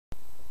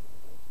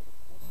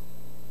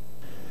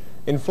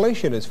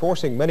Inflation is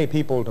forcing many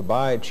people to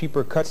buy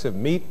cheaper cuts of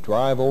meat,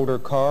 drive older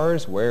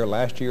cars, wear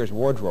last year's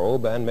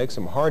wardrobe, and make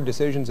some hard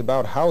decisions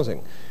about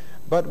housing.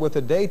 But with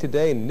the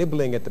day-to-day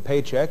nibbling at the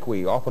paycheck,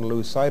 we often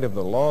lose sight of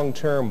the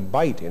long-term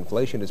bite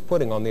inflation is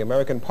putting on the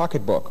American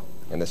pocketbook.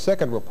 In the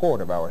second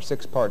report of our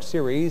six-part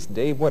series,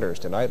 Dave Winters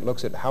tonight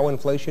looks at how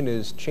inflation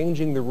is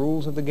changing the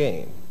rules of the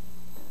game.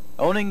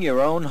 Owning your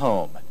own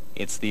home.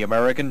 It's the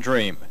American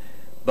dream.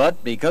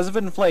 But because of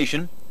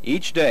inflation,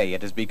 each day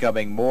it is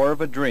becoming more of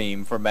a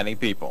dream for many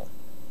people.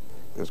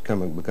 It's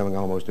becoming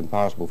almost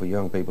impossible for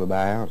young people to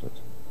buy houses.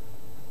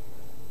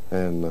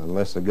 And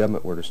unless the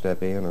government were to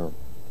step in or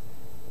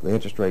the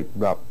interest rate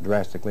drop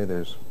drastically,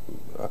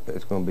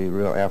 it's going to be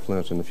real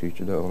affluence in the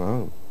future to own a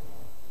home.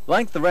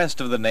 Like the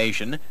rest of the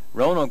nation,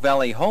 Roanoke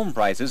Valley home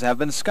prices have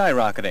been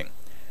skyrocketing.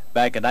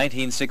 Back in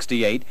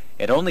 1968,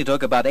 it only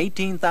took about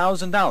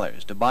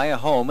 $18,000 to buy a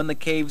home in the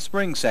Cave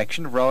Springs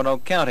section of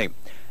Roanoke County.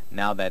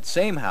 Now that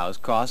same house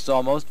costs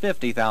almost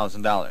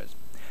 $50,000.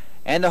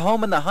 And a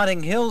home in the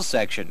Hunting Hills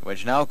section,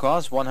 which now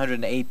costs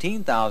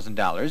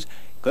 $118,000,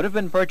 could have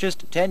been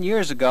purchased 10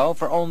 years ago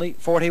for only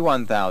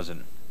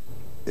 $41,000.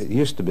 It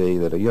used to be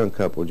that a young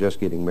couple just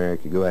getting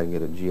married could go out and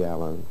get a GI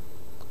loan,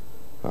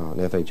 an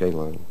FHA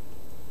loan,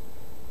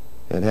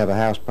 and have a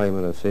house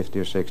payment of $50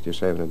 or $60 or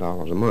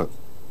 $70 a month.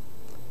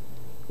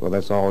 Well,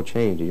 that's all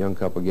changed. A young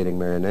couple getting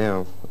married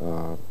now,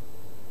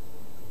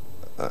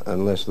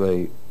 unless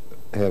they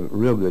have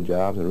real good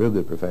jobs and a real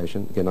good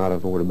profession, cannot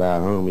afford to buy a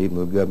home even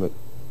with government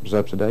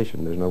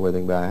subsidization. There's no way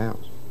they can buy a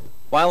house.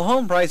 While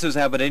home prices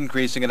have been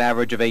increasing an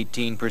average of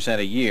 18%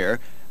 a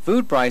year,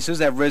 food prices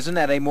have risen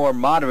at a more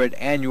moderate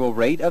annual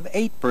rate of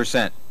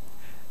 8%.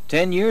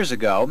 10 years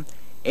ago,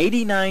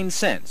 89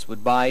 cents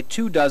would buy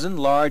 2 dozen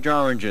large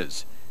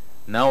oranges.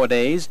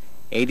 Nowadays,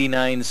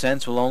 89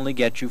 cents will only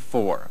get you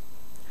 4.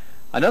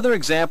 Another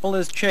example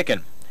is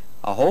chicken.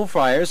 A whole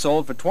fryer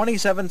sold for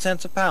 27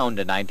 cents a pound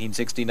in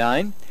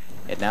 1969.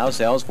 It now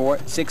sells for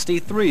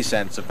 63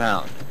 cents a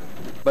pound.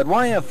 But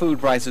why have food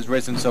prices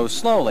risen so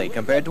slowly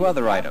compared to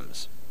other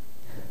items?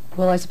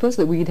 Well, I suppose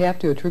that we'd have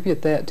to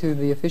attribute that to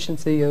the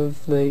efficiency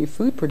of the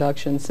food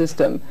production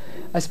system.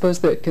 I suppose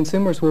that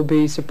consumers will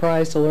be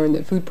surprised to learn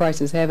that food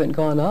prices haven't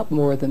gone up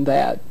more than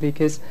that,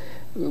 because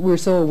we're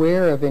so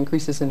aware of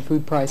increases in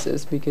food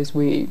prices because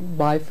we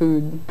buy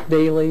food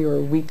daily or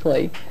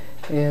weekly.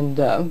 And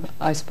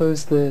I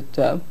suppose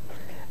that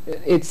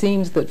it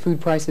seems that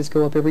food prices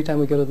go up every time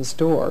we go to the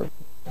store.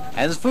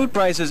 As food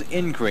prices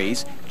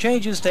increase,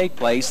 changes take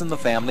place in the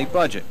family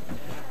budget.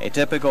 A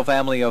typical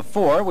family of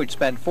 4, which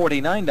spent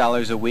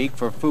 $49 a week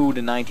for food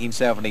in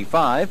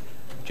 1975,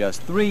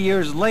 just 3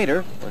 years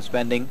later was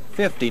spending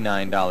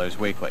 $59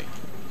 weekly.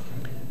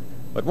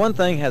 But one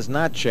thing has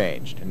not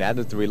changed, and that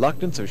is the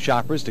reluctance of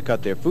shoppers to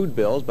cut their food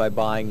bills by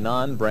buying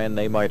non-brand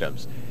name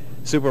items.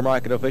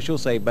 Supermarket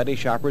officials say many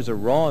shoppers are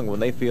wrong when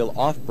they feel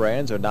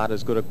off-brands are not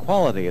as good a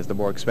quality as the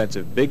more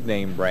expensive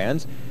big-name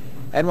brands.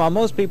 And while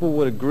most people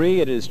would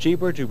agree it is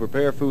cheaper to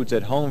prepare foods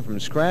at home from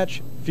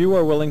scratch, few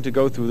are willing to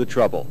go through the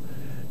trouble.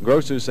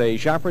 Grocers say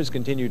shoppers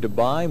continue to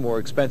buy more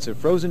expensive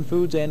frozen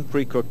foods and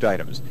pre-cooked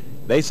items.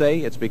 They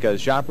say it's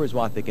because shoppers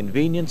want the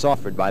convenience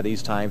offered by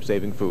these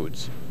time-saving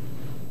foods.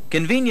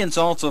 Convenience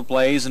also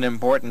plays an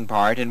important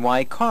part in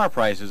why car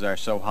prices are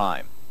so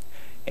high.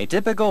 A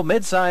typical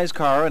mid-size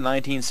car in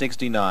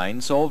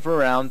 1969 sold for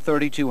around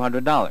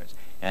 $3,200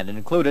 and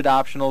included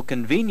optional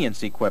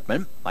convenience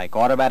equipment like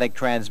automatic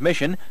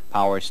transmission,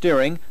 power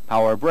steering,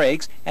 power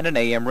brakes, and an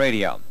AM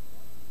radio.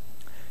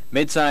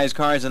 Mid-size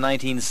cars in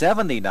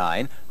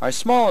 1979 are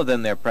smaller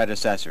than their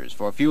predecessors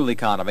for fuel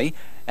economy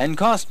and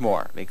cost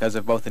more because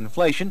of both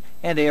inflation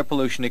and air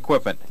pollution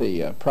equipment.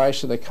 The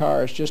price of the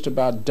car has just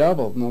about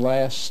doubled in the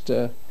last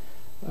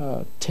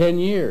 10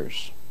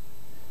 years.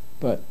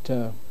 But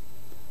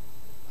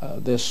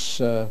this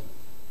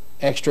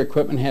extra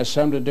equipment has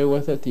some to do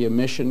with it, the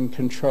emission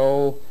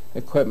control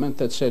equipment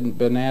that's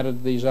been added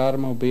to these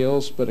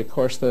automobiles, but of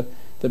course the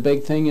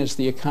big thing is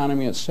the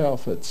economy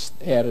itself that's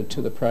added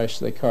to the price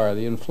of the car,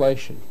 the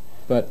inflation.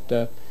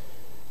 But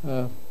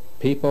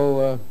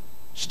people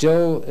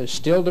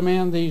still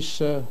demand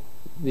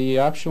the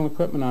optional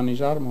equipment on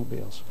these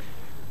automobiles.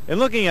 In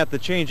looking at the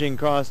changing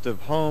cost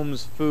of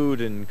homes,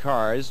 food, and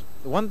cars,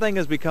 one thing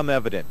has become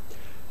evident.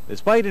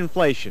 Despite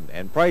inflation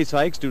and price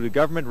hikes due to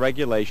government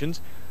regulations,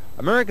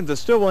 Americans are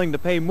still willing to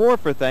pay more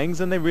for things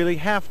than they really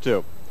have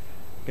to.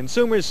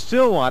 Consumers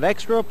still want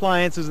extra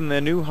appliances in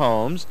their new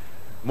homes,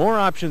 more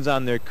options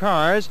on their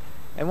cars,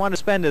 and want to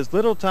spend as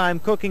little time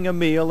cooking a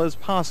meal as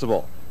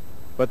possible.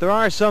 But there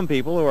are some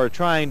people who are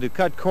trying to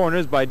cut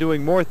corners by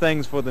doing more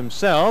things for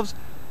themselves.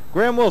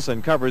 Graham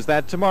Wilson covers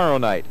that tomorrow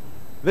night.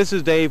 This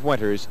is Dave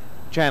Winters,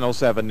 Channel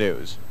 7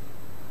 News.